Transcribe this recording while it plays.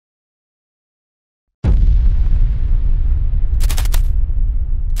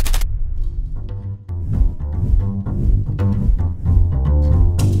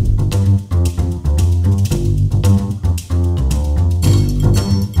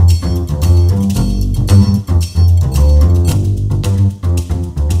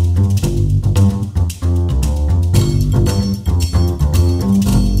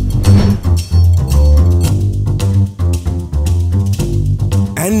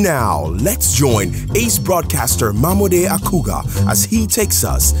And now, let's join ace broadcaster Mamode Akugha as he takes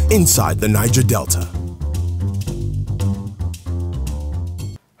us inside the Niger Delta.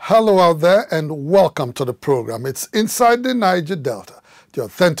 Hello out there and welcome to the program. It's Inside the Niger Delta, the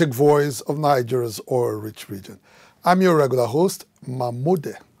authentic voice of Nigeria's oil-rich region. I'm your regular host,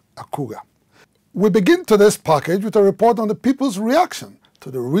 Mamode Akugha. We begin today's package with a report on the people's reaction to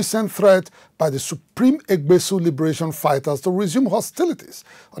the recent threat by the Supreme AGBEDI liberation fighters to resume hostilities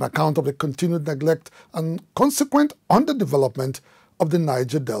on account of the continued neglect and consequent underdevelopment of the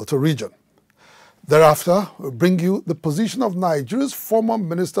Niger Delta region. Thereafter, we'll bring you the position of Nigeria's former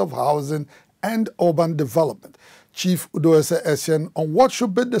Minister of Housing and Urban Development, Chief ESSIEN, on what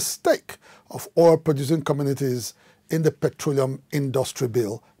should be the stake of oil-producing communities in the Petroleum Industry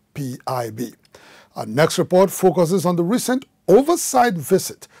Bill, PIB. Our next report focuses on the recent oversight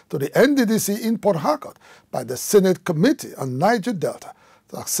visit to the NDDC in Port Harcourt by the Senate Committee on Niger Delta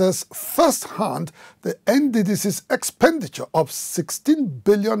to assess firsthand the NDDC's expenditure of 16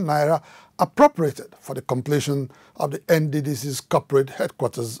 billion naira appropriated for the completion of the NDDC's corporate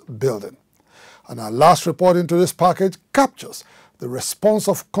headquarters building. And our last report into this package captures the response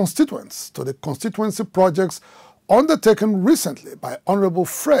of constituents to the constituency projects undertaken recently by Honorable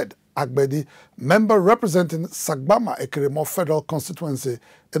Fred AGBEDI, member representing SAGBAMA EKEREMOR Federal Constituency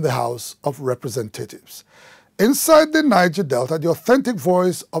in the House of Representatives. Inside the Niger Delta, the authentic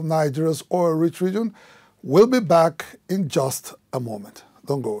voice of Nigeria's oil-rich region, will be back in just a moment.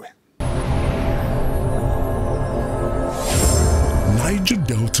 Don't go away. Niger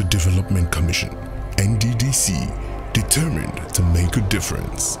Delta Development Commission, NDDC, determined to make a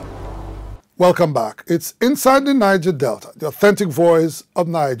difference. Welcome back. It's Inside the Niger Delta, the authentic voice of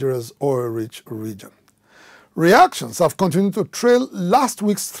Nigeria's oil-rich region. Reactions have continued to trail last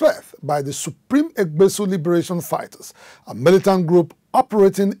week's threat by the Supreme AGBEDI liberation fighters, a militant group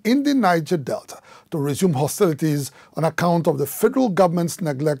operating in the Niger Delta, to resume hostilities on account of the federal government's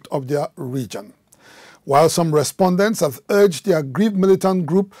neglect of their region. While some respondents have urged the aggrieved militant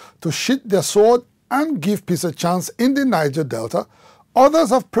group to sheath their sword and give peace a chance in the Niger Delta, others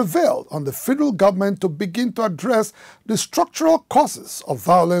have prevailed on the federal government to begin to address the structural causes of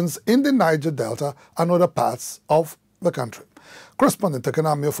violence in the Niger Delta and other parts of the country. Correspondent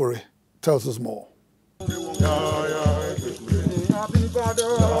Tekena Miofori tells us more.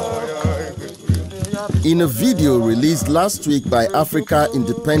 In a video released last week by Africa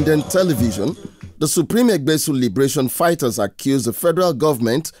Independent Television, the Supreme AGBEDI liberation fighters accused the federal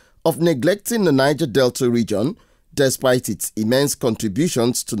government of neglecting the Niger Delta region despite its immense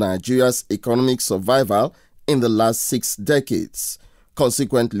contributions to Nigeria's economic survival in the last 6 decades.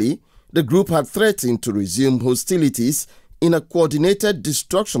 Consequently, the group had threatened to resume hostilities in a coordinated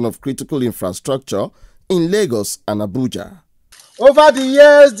destruction of critical infrastructure in Lagos and Abuja. Over the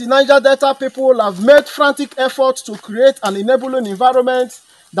years, the Niger Delta people have made frantic efforts to create an enabling environment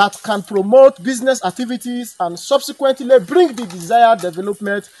that can promote business activities and subsequently bring the desired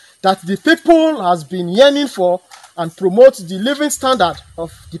development that the people has been yearning for and promote the living standard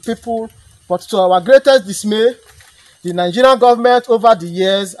of the people. But to our greatest dismay, the Nigerian government over the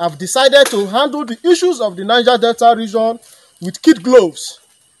years have decided to handle the issues of the Niger Delta region with kid gloves.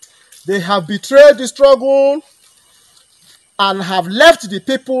 They have betrayed the struggle and have left the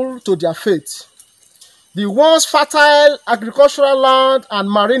people to their fate. The once fertile agricultural land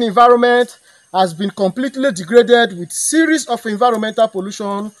and marine environment has been completely degraded with series of environmental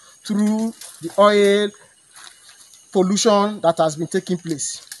pollution through the oil pollution that has been taking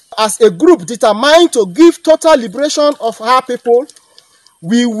place. As a group determined to give total liberation of our people,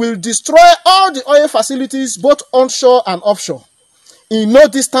 we will destroy all the oil facilities both onshore and offshore. In no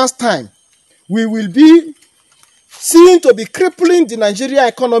distance time, we will be seen to be crippling the Nigerian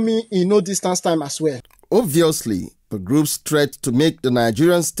economy in no distance time as well. Obviously, the group's threat to make the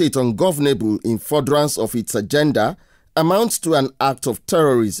Nigerian state ungovernable in furtherance of its agenda amounts to an act of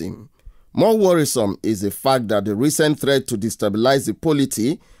terrorism. More worrisome is the fact that the recent threat to destabilize the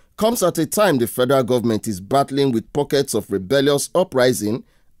polity comes at a time the federal government is battling with pockets of rebellious uprising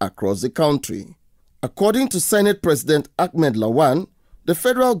across the country. According to Senate President Ahmed Lawan, the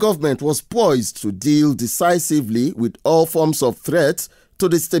federal government was poised to deal decisively with all forms of threats to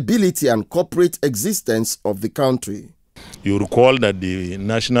the stability and corporate existence of the country. You recall that the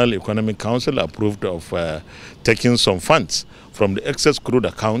National Economic Council approved of taking some funds from the excess crude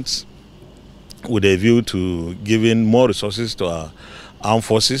accounts with a view to giving more resources to our armed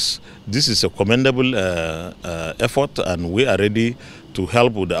forces. This is a commendable effort, and we are ready to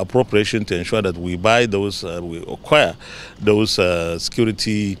help with the appropriation to ensure that we buy those, we acquire those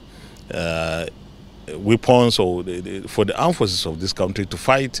security weapons or for the armed forces of this country to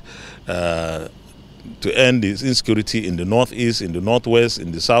fight to end this insecurity in the northeast, in the northwest,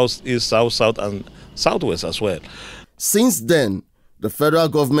 in the southeast, south, and southwest as well. Since then, the federal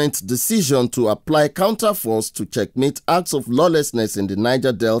government's decision to apply counterforce to checkmate acts of lawlessness in the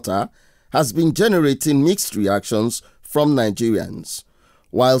Niger Delta has been generating mixed reactions from Nigerians.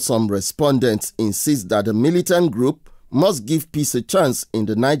 While some respondents insist that the militant group must give peace a chance in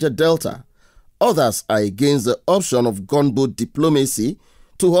the Niger Delta, others are against the option of gunboat diplomacy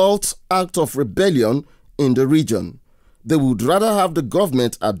to halt acts of rebellion in the region. They would rather have the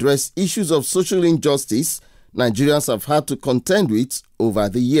government address issues of social injustice Nigerians have had to contend with over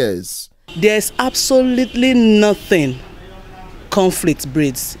the years. There's absolutely nothing conflict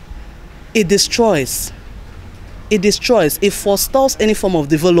breeds. It destroys. It destroys. It forestalls any form of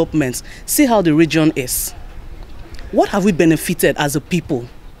development. See how the region is. What have we benefited as a people?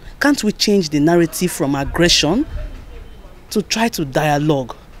 Can't we change the narrative from aggression to try to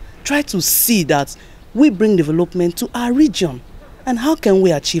dialogue? Try to see that we bring development to our region. And how can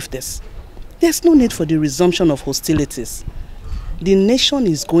we achieve this? There's no need for the resumption of hostilities. The nation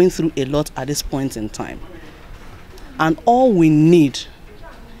is going through a lot at this point in time. And all we need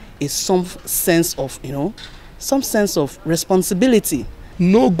is some sense of, some sense of responsibility.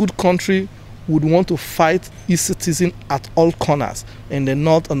 No good country would want to fight its citizens at all corners, in the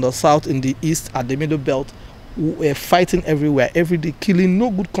north, and the south, in the east, at the middle belt. We're fighting everywhere, every day, killing. No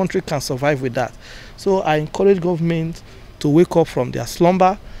good country can survive with that. So I encourage government to wake up from their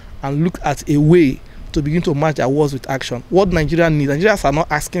slumber and look at a way to begin to match their words with action. What Nigerians need, Nigerians are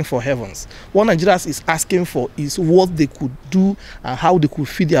not asking for heavens. What Nigerians is asking for is what they could do and how they could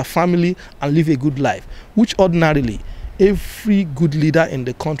feed their family and live a good life, which ordinarily every good leader in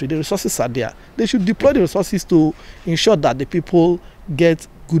the country, the resources are there. They should deploy the resources to ensure that the people get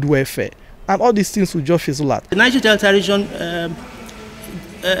good welfare. And all these things will just fizzle out. The Niger Delta region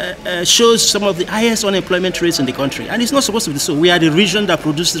shows some of the highest unemployment rates in the country, and it's not supposed to be so. We are the region that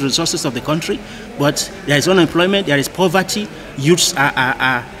produces the resources of the country, but there is unemployment, there is poverty, youths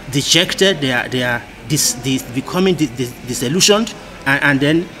are dejected, they are becoming disillusioned, and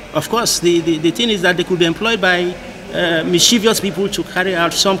then of course the thing is that they could be employed by mischievous people to carry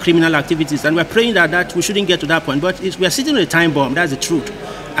out some criminal activities, and we're praying that we shouldn't get to that point, but we are sitting on a time bomb. That's the truth,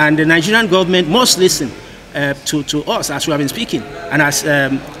 and the Nigerian government must listen to us as we have been speaking, and as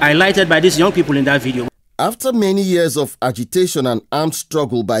highlighted by these young people in that video. After many years of agitation and armed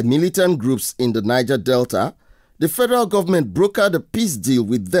struggle by militant groups in the Niger Delta, the federal government brokered a peace deal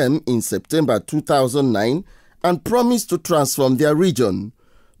with them in September 2009 and promised to transform their region.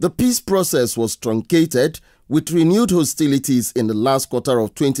 The peace process was truncated with renewed hostilities in the last quarter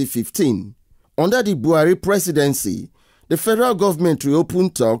of 2015. Under the Buhari presidency, the federal government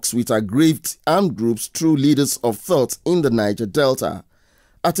reopened talks with aggrieved armed groups through leaders of thought in the Niger Delta.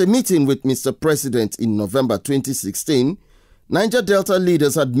 At a meeting with Mr. President in November 2016, Niger Delta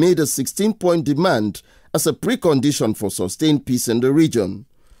leaders had made a 16-point demand as a precondition for sustained peace in the region.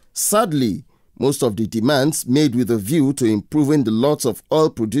 Sadly, most of the demands made with a view to improving the lots of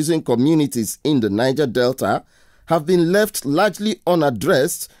oil-producing communities in the Niger Delta have been left largely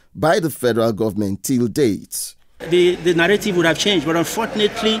unaddressed by the federal government till date. The narrative would have changed, but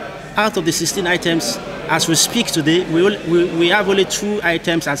unfortunately, out of the 16 items, as we speak today, we have only 2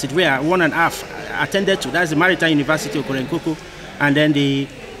 items, as it were, 1.5 attended to. That's the Maritime University of Korenkoko, and then the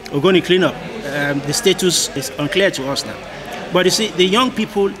Ogoni cleanup. The status is unclear to us now. But you see, the young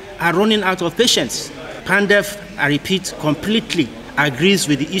people are running out of patience. PANDEF, I repeat, completely agrees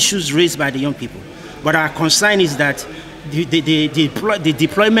with the issues raised by the young people. But our concern is that the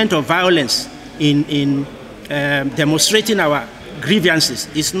deployment of violence in demonstrating our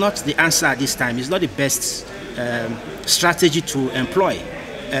grievances is not the answer at this time. It's not the best strategy to employ.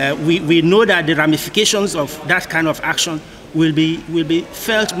 We know that the ramifications of that kind of action will be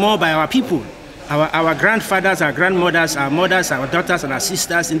felt more by our people. Our grandfathers, our grandmothers, our mothers, our daughters and our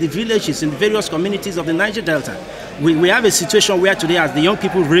sisters in the villages, in the various communities of the Niger Delta. We have a situation where today, as the young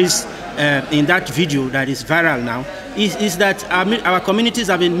people raised in that video that is viral now, is that our communities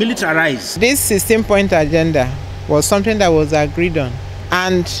have been militarized. This 16-point agenda was something that was agreed on,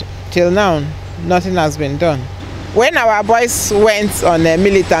 and till now, nothing has been done. When our boys went on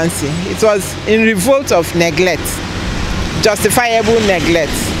militancy, it was in revolt of neglect, justifiable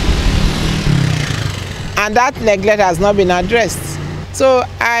neglect. And that neglect has not been addressed. So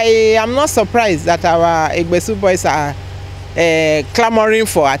I am not surprised that our Egbesu boys are clamoring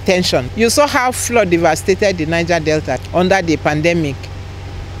for attention. You saw how flood devastated the Niger Delta under the pandemic.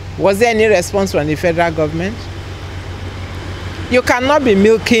 Was there any response from the federal government? You cannot be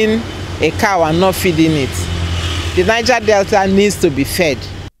milking a cow and not feeding it. The Niger Delta needs to be fed.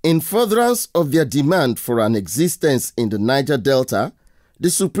 In furtherance of their demand for an existence in the Niger Delta,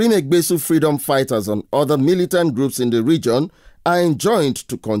 the Supreme Egbesu freedom fighters and other militant groups in the region are enjoined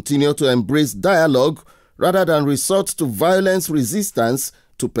to continue to embrace dialogue rather than resort to violence resistance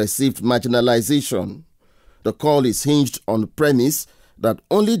to perceived marginalization. The call is hinged on the premise that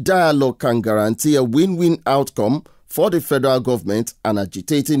only dialogue can guarantee a win-win outcome for the federal government and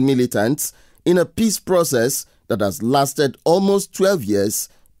agitating militants in a peace process that has lasted almost 12 years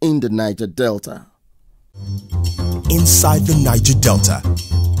in the Niger Delta. Inside the Niger Delta.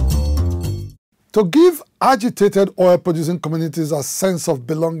 To give agitated oil-producing communities a sense of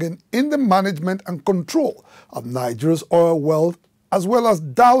belonging in the management and control of Nigeria's oil wealth, as well as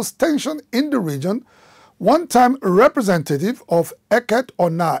douse tension in the region, one-time representative of Eket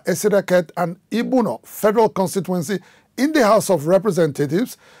Ona, Esireket and Ibuno federal constituency in the House of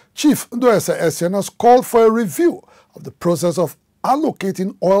Representatives, Chief Ndoese ESSIEN has called for a review of the process of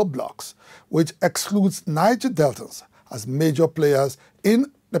allocating oil blocks, which excludes Niger Deltans as major players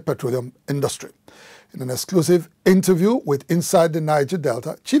in the petroleum industry. In an exclusive interview with Inside the Niger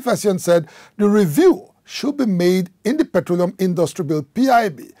Delta, Chief ESSIEN said the review should be made in the Petroleum Industry Bill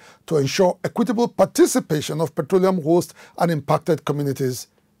PIB to ensure equitable participation of petroleum host and impacted communities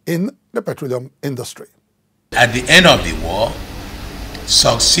in the petroleum industry. At the end of the war,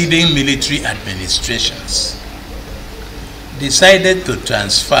 succeeding military administrations decided to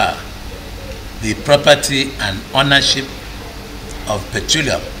transfer the property and ownership of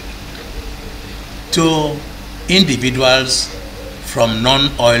petroleum to individuals from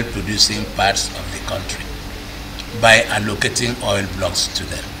non-oil producing parts of the country by allocating oil blocks to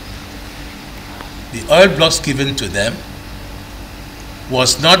them. The oil blocks given to them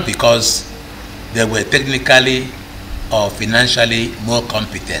was not because they were technically or financially more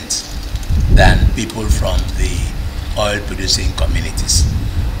competent than people from the oil producing communities,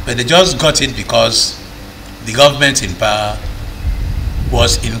 but they just got it because the government in power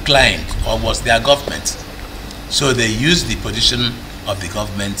was inclined, or was their government. So they used the position of the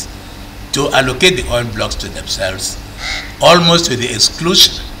government to allocate the oil blocks to themselves, almost to the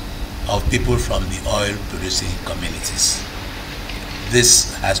exclusion of people from the oil producing communities.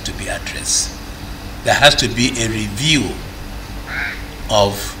 This has to be addressed. There has to be a review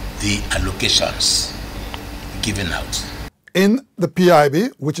of the allocations given out. In the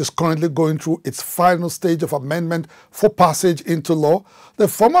PIB, which is currently going through its final stage of amendment for passage into law, the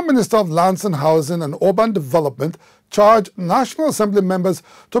former Minister of Lands and Housing and Urban Development charged National Assembly members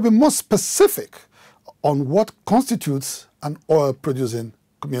to be more specific on what constitutes an oil-producing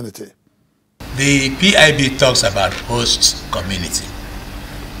community. The PIB talks about host community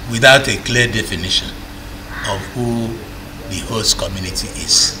without a clear definition of who the host community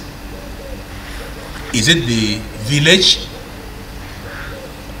is. Is it the village?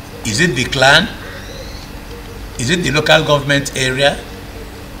 Is it the clan? Is it the local government area?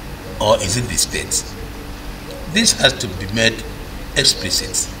 Or is it the state? This has to be made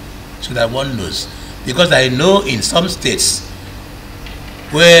explicit so that one knows. Because I know in some states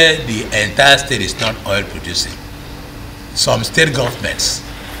where the entire state is not oil producing, some state governments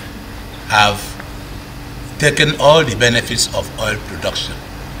have taken all the benefits of oil production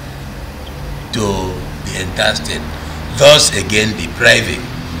to the entire state, thus again depriving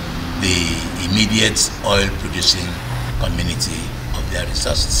the immediate oil producing community of their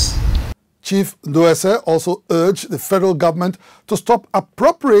resources. Chief Ndoese also urged the federal government to stop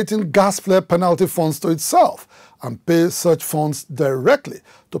appropriating gas flare penalty funds to itself and pay such funds directly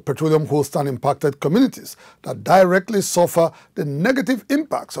to petroleum host and impacted communities that directly suffer the negative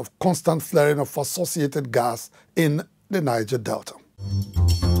impacts of constant flaring of associated gas in the Niger Delta.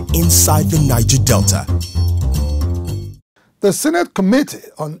 Inside the Niger Delta. The Senate Committee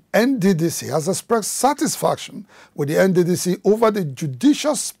on NDDC has expressed satisfaction with the NDDC over the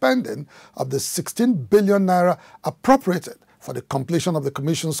judicious spending of the 16 billion naira appropriated for the completion of the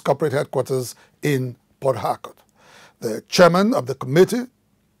Commission's corporate headquarters in Port Harcourt. The chairman of the committee,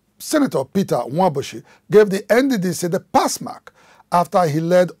 Senator Peter Nwabushi, gave the NDDC the pass mark after he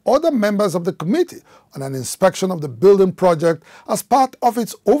led other members of the committee on an inspection of the building project as part of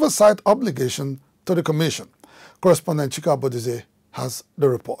its oversight obligation to the Commission. Correspondent Chika Bodize has the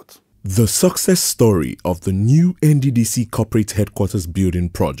report. The success story of the new NDDC corporate headquarters building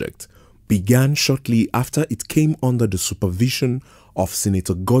project began shortly after it came under the supervision of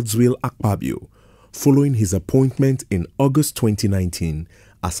Senator Godswill Akpabio, following his appointment in August 2019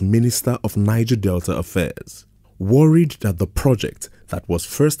 as Minister of Niger Delta Affairs. Worried that the project that was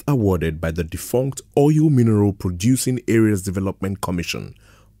first awarded by the defunct Oil Mineral Producing Areas Development Commission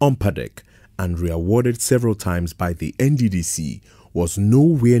Umpadek and re-awarded several times by the NDDC, was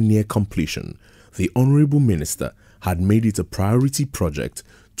nowhere near completion, the Honorable Minister had made it a priority project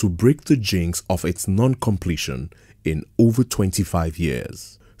to break the jinx of its non-completion in over 25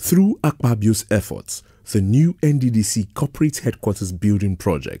 years. Through Akpabio's efforts, the new NDDC Corporate Headquarters Building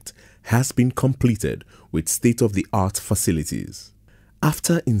project has been completed with state-of-the-art facilities.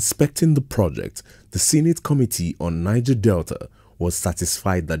 After inspecting the project, the Senate Committee on Niger Delta was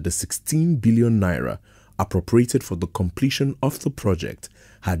satisfied that the 16 billion naira appropriated for the completion of the project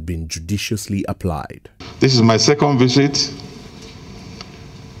had been judiciously applied. This is my second visit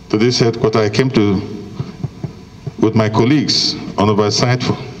to this headquarters. I came with my colleagues on oversight,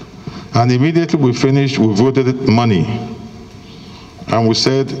 and immediately we finished, we voted money, and we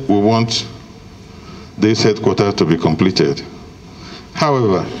said we want this headquarters to be completed.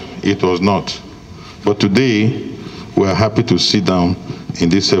 However, it was not. But today, we are happy to sit down in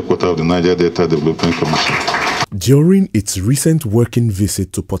this headquarters of the Niger Delta Development Commission. During its recent working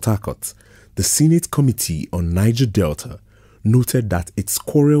visit to Port Harcourt, the Senate Committee on Niger Delta noted that its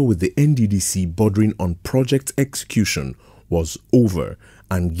quarrel with the NDDC bordering on project execution was over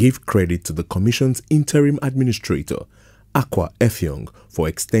and gave credit to the Commission's interim administrator, Akugha Effiong, for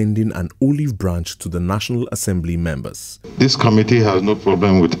extending an olive branch to the National Assembly members. This committee has no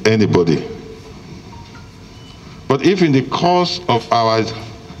problem with anybody. But if in the course of our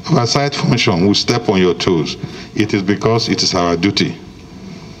side function we step on your toes, it is because it is our duty.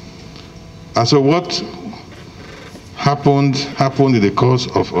 And so what happened in the course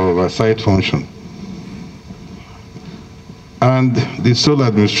of our side function. And the sole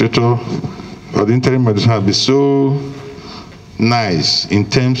administrator or the interim administrator has been so nice in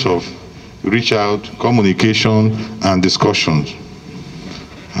terms of reach out, communication, and discussions.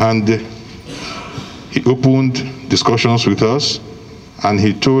 And he opened discussions with us, and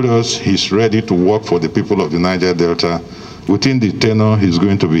he told us he's ready to work for the people of the Niger Delta within the tenure he's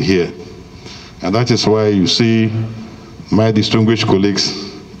going to be here. And that is why you see, my distinguished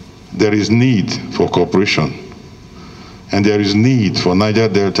colleagues, there is need for cooperation, and there is need for Niger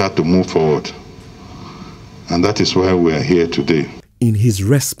Delta to move forward. And that is why we are here today. In his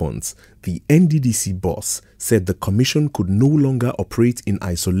response, the NDDC boss said the commission could no longer operate in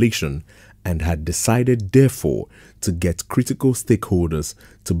isolation and had decided, therefore, to get critical stakeholders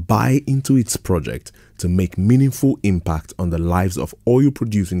to buy into its project to make meaningful impact on the lives of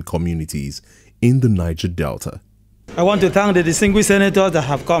oil-producing communities in the Niger Delta. I want to thank the distinguished senators that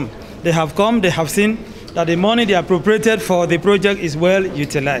have come. They have seen that the money they appropriated for the project is well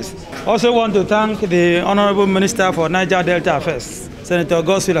utilized. Also want to thank the Honorable Minister for Niger Delta Affairs, Senator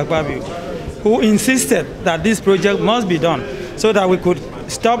Godswill Akpabio, who insisted that this project must be done so that we could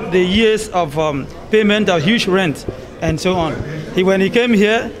stop the years of payment of huge rent and so on. When he came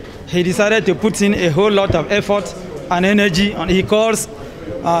here, he decided to put in a whole lot of effort and energy, and he calls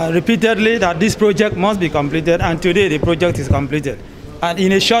repeatedly that this project must be completed, and today the project is completed. And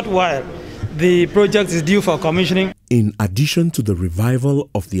in a short while, the project is due for commissioning. In addition to the revival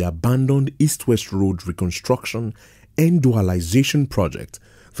of the abandoned East-West Road reconstruction and dualization project,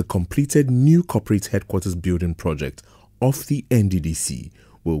 the completed new corporate headquarters building project of the NDDC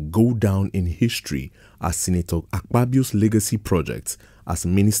will go down in history as Senator Akpabio's legacy project as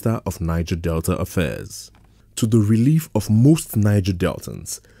Minister of Niger Delta Affairs. To the relief of most Niger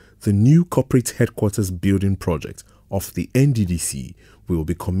Deltans, the new corporate headquarters building project of the NDDC will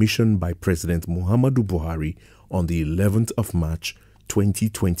be commissioned by President Muhammadu Buhari on the 11th of March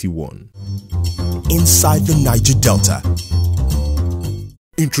 2021. Inside the Niger Delta.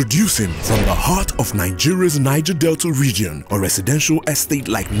 Introducing from the heart of Nigeria's Niger Delta region, a residential estate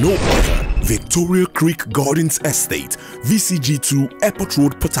like no other, Victoria Creek Gardens Estate, VCG2 Airport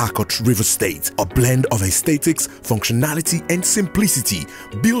Road, Port Harcourt, River State. A blend of aesthetics, functionality and simplicity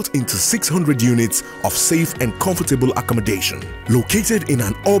built into 600 units of safe and comfortable accommodation. Located in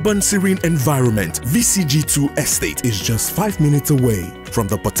an urban serene environment, VCG2 Estate is just 5 minutes away from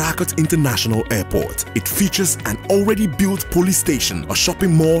the Port Harcourt International Airport. It features an already built police station, a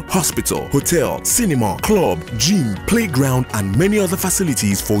shopping mall, hospital, hotel, cinema, club, gym, playground and many other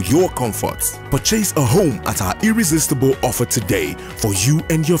facilities for your comfort. Purchase a home at our irresistible offer today for you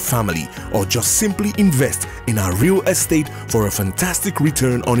and your family, or just simply invest in our real estate for a fantastic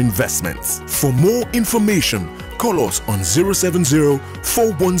return on investments. For more information, call us on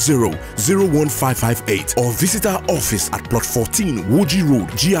 070-410-01558 or visit our office at Plot 14 Woji Road,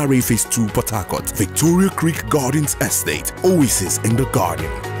 GRA Phase 2, Port Harcourt. Victoria Creek Gardens Estate, oasis in the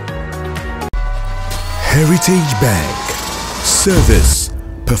garden. Heritage Bank. Service,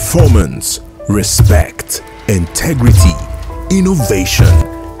 performance, respect, integrity, innovation,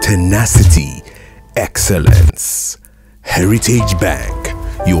 tenacity, excellence. Heritage Bank,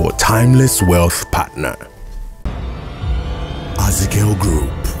 your timeless wealth partner. Azikel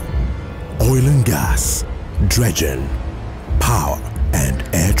Group, oil and gas, dredging, power and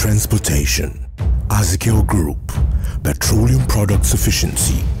air transportation. Azikel Group, petroleum product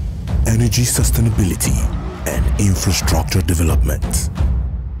sufficiency, energy sustainability and infrastructure development.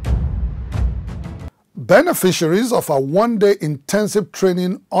 Beneficiaries of a one-day intensive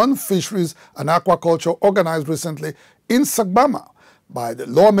training on fisheries and aquaculture organized recently in SAGBAMA by the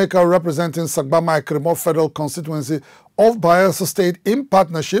lawmaker representing SAGBAMA EKEREMOR Federal Constituency of Bayelsa State in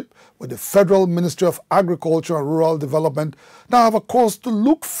partnership with the Federal Ministry of Agriculture and Rural Development now have a cause to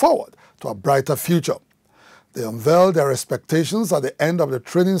look forward to a brighter future. They unveiled their expectations at the end of the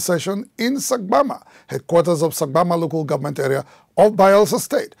training session in SAGBAMA, headquarters of SAGBAMA local government area of Bayelsa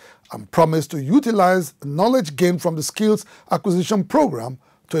State, and promised to utilize knowledge gained from the skills acquisition program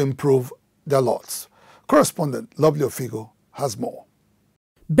to improve their lots. Correspondent Lovely Ofigo has more.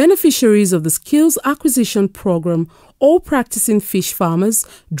 Beneficiaries of the Skills Acquisition Program, all practicing fish farmers,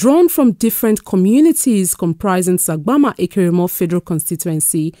 drawn from different communities comprising SAGBAMA EKEREMOR Federal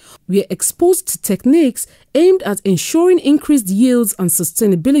Constituency, were exposed to techniques aimed at ensuring increased yields and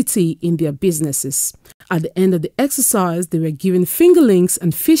sustainability in their businesses. At the end of the exercise, they were given fingerlings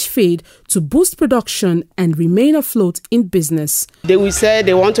and fish feed to boost production and remain afloat in business. They will say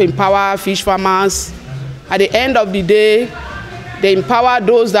they want to empower fish farmers. At the end of the day, they empower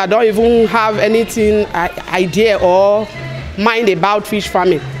those that don't even have anything idea or mind about fish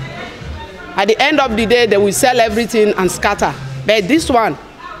farming. At the end of the day, they will sell everything and scatter. But this one,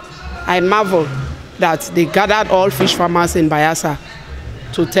 I marvel that they gathered all fish farmers in Bayelsa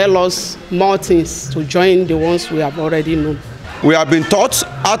to tell us more things, to join the ones we have already known. We have been taught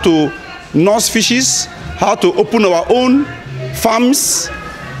how to nurse fishes, how to open our own farms,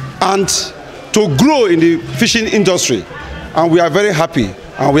 and to grow in the fishing industry. And we are very happy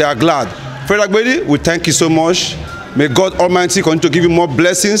and we are glad. Fred AGBEDI, we thank you so much. May God Almighty continue to give you more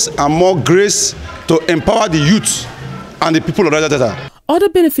blessings and more grace to empower the youth and the people of Niger Delta. Other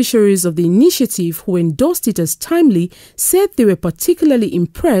beneficiaries of the initiative who endorsed it as timely said they were particularly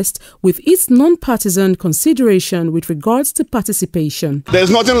impressed with its non-partisan consideration with regards to participation. There's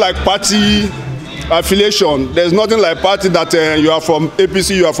nothing like party affiliation. There's nothing like party that you are from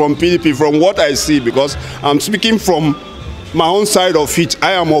APC, you are from PDP, from what I see, because I'm speaking from my own side of it.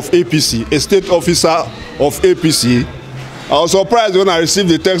 I am of APC, a state officer of APC. I was surprised when I received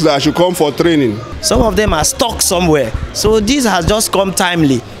the text that I should come for training. Some of them are stuck somewhere, so this has just come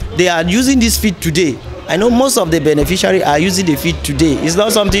timely. They are using this feed today. I know most of the beneficiaries are using the feed today. It's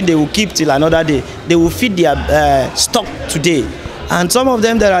not something they will keep till another day. They will feed their stock today. And some of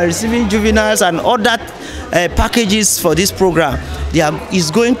them that are receiving juveniles and other packages for this program,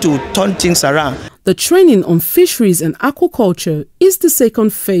 is going to turn things around. The training on fisheries and aquaculture is the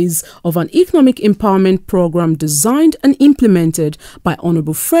second phase of an economic empowerment program designed and implemented by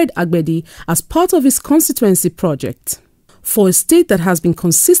Honorable Fred AGBEDI as part of his constituency project. For a state that has been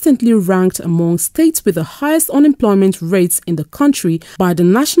consistently ranked among states with the highest unemployment rates in the country by the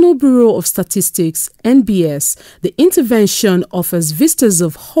National Bureau of Statistics, NBS, the intervention offers vistas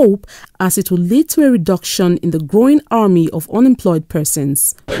of hope as it will lead to a reduction in the growing army of unemployed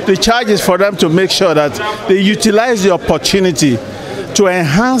persons. The charge is for them to make sure that they utilize the opportunity to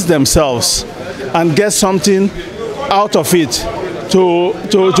enhance themselves and get something out of it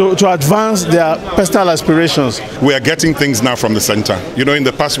to advance their personal aspirations. We are getting things now from the center. You know, in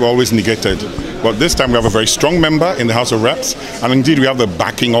the past we were always negated, but this time we have a very strong member in the House of Reps, and indeed we have the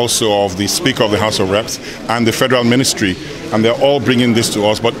backing also of the Speaker of the House of Reps and the Federal Ministry, and they're all bringing this to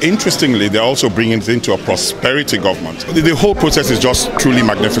us. But interestingly, they're also bringing it into a prosperity government. The whole process is just truly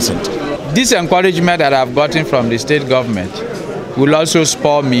magnificent. This encouragement that I've gotten from the state government will also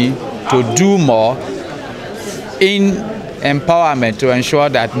spur me to do more in empowerment to ensure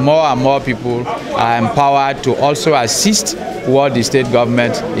that more and more people are empowered to also assist what the state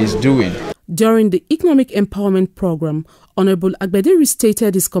government is doing. During the Economic Empowerment Program, Honorable AGBEDI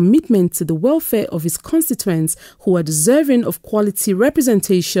restated his commitment to the welfare of his constituents who are deserving of quality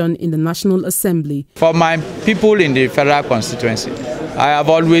representation in the National Assembly. For my people in the federal constituency, I have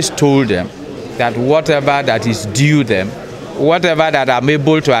always told them that whatever that is due them, whatever that I'm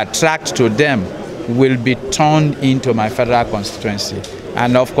able to attract to them, will be turned into my federal constituency.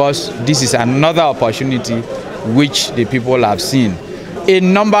 And of course, this is another opportunity which the people have seen. A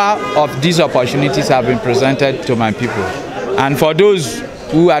number of these opportunities have been presented to my people. And for those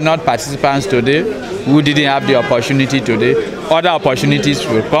who are not participants today, who didn't have the opportunity today, other opportunities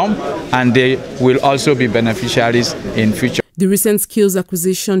will come and they will also be beneficiaries in future. The recent skills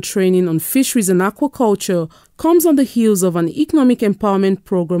acquisition training on fisheries and aquaculture comes on the heels of an economic empowerment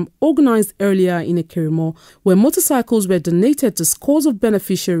program organized earlier in EKEREMOR, where motorcycles were donated to scores of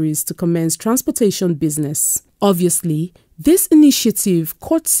beneficiaries to commence transportation business. Obviously, this initiative,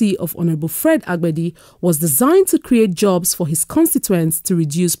 courtesy of Honorable Fred AGBEDI, was designed to create jobs for his constituents to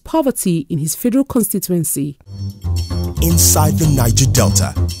reduce poverty in his federal constituency. Inside the Niger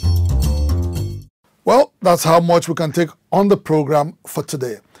Delta. Well, that's how much we can take on the program for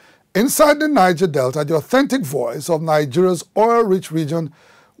today. Inside the Niger Delta, the authentic voice of Nigeria's oil-rich region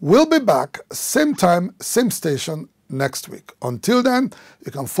will be back same time, same station next week. Until then,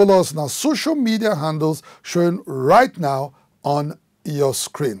 you can follow us on our social media handles shown right now on your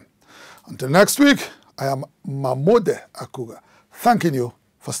screen. Until next week, I am Mamode Akugha, thanking you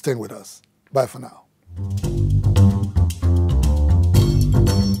for staying with us. Bye for now.